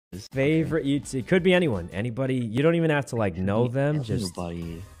Favorite YouTube could be anyone, anybody. You don't even have to like know them. Just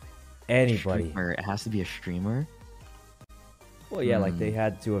anybody. Streamer. It has to be a streamer. Well, yeah, like they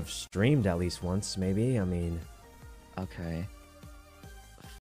had to have streamed at least once, maybe. I mean, okay.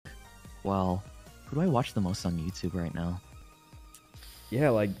 Well, who do I watch the most on YouTube right now? Yeah,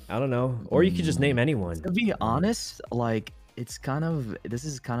 like I don't know, or you could just name anyone. To be honest, like it's kind of this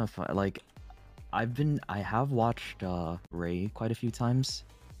is kind of fun. Like I have watched Ray quite a few times.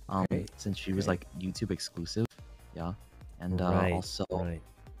 Since she was like YouTube exclusive, yeah, and also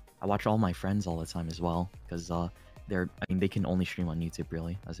I watch all my friends all the time as well because they can only stream on YouTube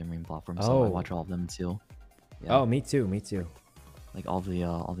really as their main platform, so I watch all of them too. Yeah. Oh, me too, like all the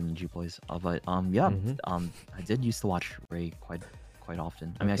Ninja boys, but I did used to watch Ray quite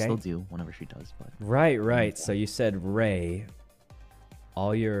often. I mean, I still do whenever she does, but right. So you said Ray,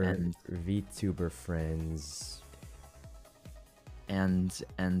 all your VTuber friends. And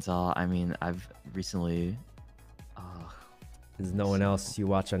I mean, I've recently. There's no one else you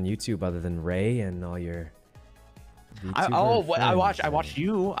watch on YouTube other than Ray and all your. I watched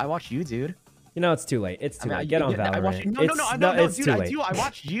you, dude. You know, it's too late. It's too late. Get on Valorant. It's too late. I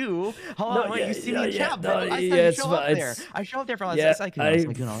watched you. Hold on, you see me in chat, bro. I show up there. I show up there for like a second.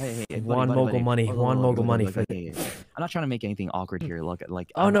 Hey, Juan Mogul money. I'm not trying to make anything awkward here. Look,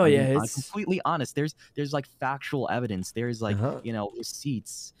 like I'm completely honest. There's like factual evidence. There's like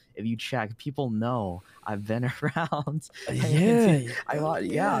receipts. If you check, people know I've been around. I mean,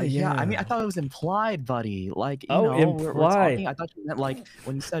 I thought it was implied, buddy. Like, you know, implied. We're talking. I thought you meant like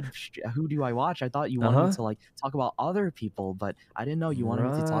when you said, "Who do I watch?" I thought you wanted me to like talk about other people, but I didn't know you wanted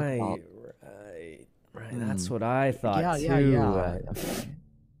me to talk about. Right. That's what I thought too. Yeah.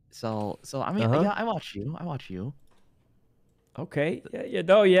 So I mean, I watch you. Okay.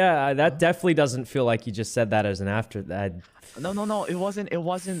 Yeah. That definitely doesn't feel like you just said that as an after that. No. It wasn't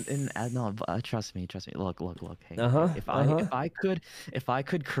in. No, trust me. Look. Hey, if I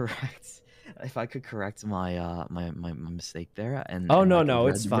could correct my my mistake there, and no,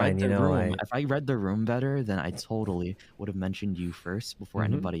 it's fine. You know, if I read the room better, then I totally would have mentioned you first before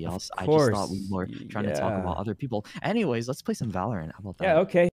anybody else. I just thought we were trying to talk about other people. Anyways, let's play some Valorant. How about that? Yeah.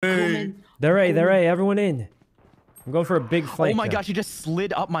 Okay. They're A. Everyone in. I'm going for a big flank. Oh my gosh, you just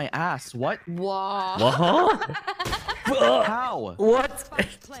slid up my ass. What? What? How? What?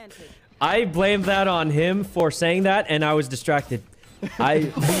 I blame that on him for saying that, and I was distracted.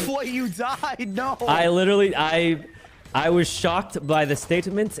 What, you died? No. I literally, I was shocked by the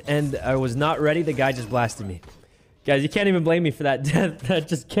statement, and I was not ready. The guy just blasted me. Guys, you can't even blame me for that death. That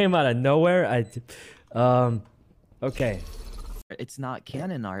just came out of nowhere. Okay. It's not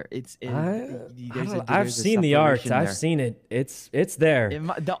canon art. It's I've seen the art. I've seen it. It's there.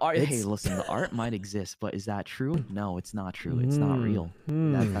 The art. Hey, listen. The art might exist, but is that true? No, it's not true. It's not real.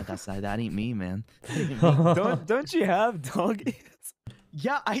 That ain't me, man. Don't you have dog ears?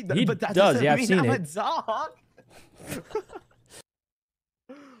 Yeah, but that does. Yeah, I've seen it. A dog.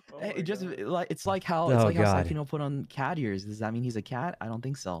 Just like it's like how Sykkuno put on cat ears. Does that mean he's a cat? I don't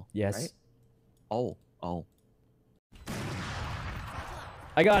think so. Yes. Right? Oh.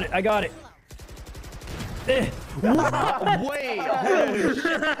 I got it. Wait, holy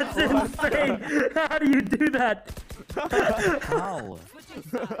shit. That's insane. How do you do that? How?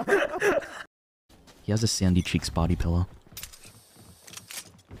 He has a Sandy Cheeks body pillow.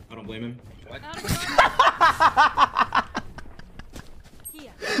 I don't blame him. What?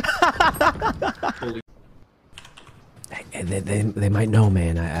 They might know,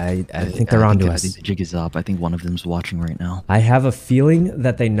 man. I think they're onto us. I think the jig is up. I think one of them's watching right now. I have a feeling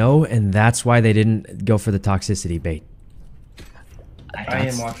that they know, and that's why they didn't go for the toxicity bait. I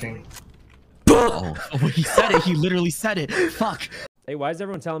am watching. Oh, he said it. He literally said it. Fuck. Hey, why is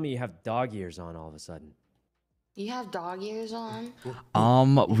everyone telling me you have dog ears on all of a sudden? You have dog ears on?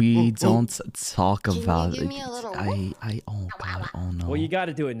 We don't talk about it. Oh god, oh no. Well, you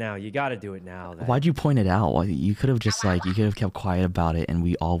gotta do it now. Why'd you point it out? You could have just like, you could have kept quiet about it and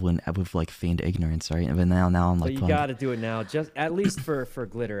we all went with like feigned ignorance, right? But now I'm like, you gotta do it now. Just at least for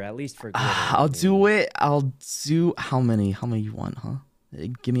glitter. I'll do it. I'll do, how many you want, huh?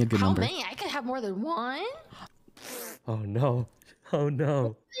 Give me a good number. How many? I could have more than one? Oh no.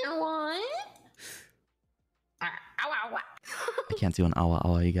 One? I can't do an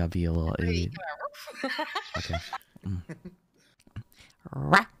awa. You gotta be a little. Okay.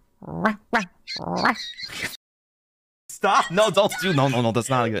 Stop! No, don't do. No. That's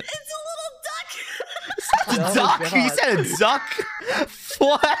not good. It's a little duck. It's not a duck. You said a duck.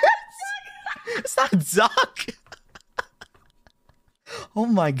 What? It's not a duck. Oh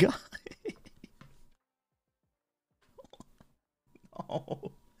my god.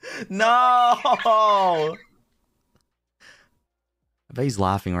 Oh. No! I bet he's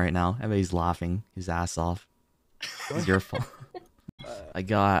laughing right now. I bet he's laughing his ass off. It's your fault. I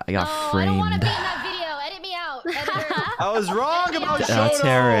got No, I don't want to framed. be in that video. Edit me out. Editor. I was wrong about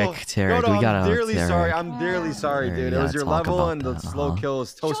Tarek, Shoto, we gotta. I'm dearly Tarek. sorry. I'm dearly sorry, Tarek, dude. you It was gotta your talk level about and the that, slow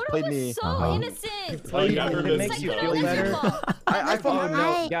kills. Toast Shoto played was me. so innocent. If it makes you feel better. I Oh thought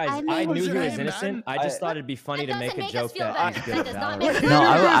no, guys! I knew he was man. innocent. I just thought it'd be funny to That make a doesn't make us joke feel that better. he's good That at does not Valorant. make us No, feel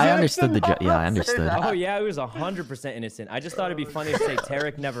I better. understood the joke. Yeah, I understood. Oh yeah, it was 100% innocent. I just thought it'd be funny to say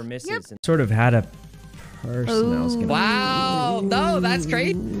Tarek never misses. And sort of had a person I was gonna. Wow, no, that's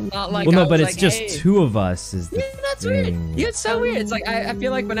crazy. Not like Well, no, I but was it's like, just hey. two of us. Is the Yeah, that's weird. thing. Yeah, it's so weird. It's like I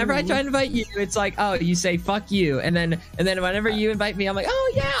feel like whenever I try to invite you, it's like, oh, you say fuck you, and then whenever you invite me, I'm like,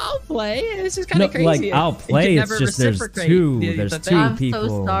 oh yeah, I'll play. This is kind No, of crazy. like I'll You can play. It's never just there's reciprocate two. the There's thing. two I'm people.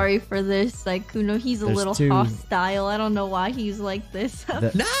 so sorry for this, Sykkuno. He's a There's little two. hostile. I don't know why he's like this. Nah,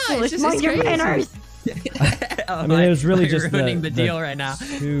 Like, it's just mind it's your crazy. manners. I mean, it was really just ruining the deal right now.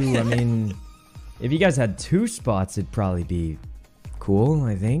 Two. I mean, if you guys had two spots, it'd probably be cool.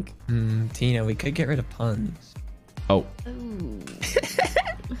 I think. Tina, we could get rid of puns. Oh. Ooh.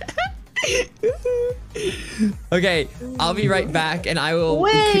 Okay, I'll be right back, and I will.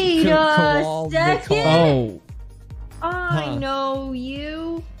 Wait a call the second. call. Oh. I know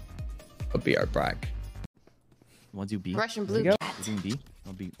you. I'll be right back. Want to do B? Russian There blue you go. cat. Doing B?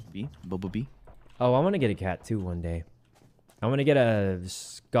 I'll be B. Boba B. Oh, I want to get a cat too one day. I want to get a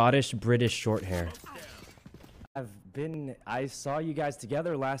Scottish British short hair. I saw you guys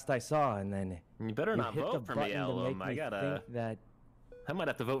together last I saw, and then You better not hit the vote for me, button to Ellum. make I me gotta. think that. I might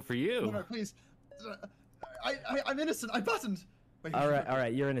have to vote for you. No, please. I'm innocent. I buttoned. Wait, All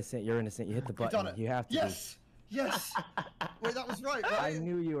right, you're innocent. You're innocent. You hit the I done button. it. You have to. Yes. Yes. Wait, that was right, Be. I right?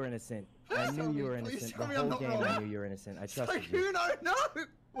 knew you were innocent. I Please knew tell you me, were please innocent. tell The me I'm whole not game, I wrong. knew you were innocent. I trusted you. Sykkuno, no.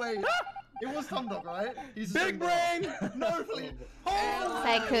 Wait. It was Thundog, right? He's Big brain. No, please.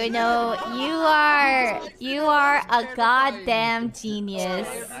 Sykkuno, you are a goddamn genius.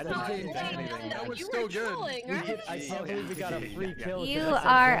 I didn't change anything. That was You still were good. trolling, right? I can't believe we got a free kill. You with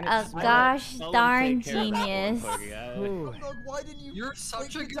are a disadvantage. gosh Ellum, darn take care of that one, genius. Pokey guy. Ooh. Thundog, why didn't you? You're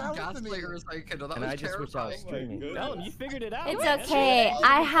such a break good it down for me? gaslighter, Sykkuno. That And I was just wish I was terrifying. streaming. Ellum, you figured it out. It's man. okay.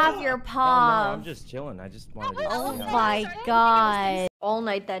 I have your Oh, no, paw. I'm just chilling. I just wanted to. Oh my god. All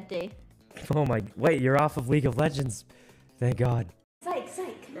night that day. Oh my. Wait, you're off of League of Legends. Thank God. Psych.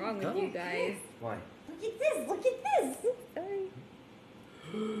 What's wrong with you guys? Why? Look at this. Look at this.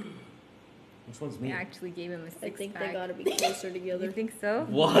 Which one's We me? actually gave him a six I think pack. they gotta be closer together. You think so?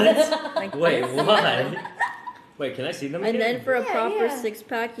 What? Like Wait, this? what? Wait, can I see them And again? then for a proper yeah.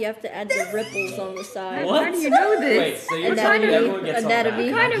 six-pack, you have to add the ripples on the side. What? How do you know this? Wait, so you're telling me Anatomy. everyone gets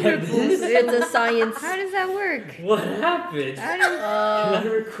Anatomy. all Kind that? of I get this? It's a science. How does that work? What happened? How does... Can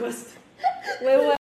I request? Wait,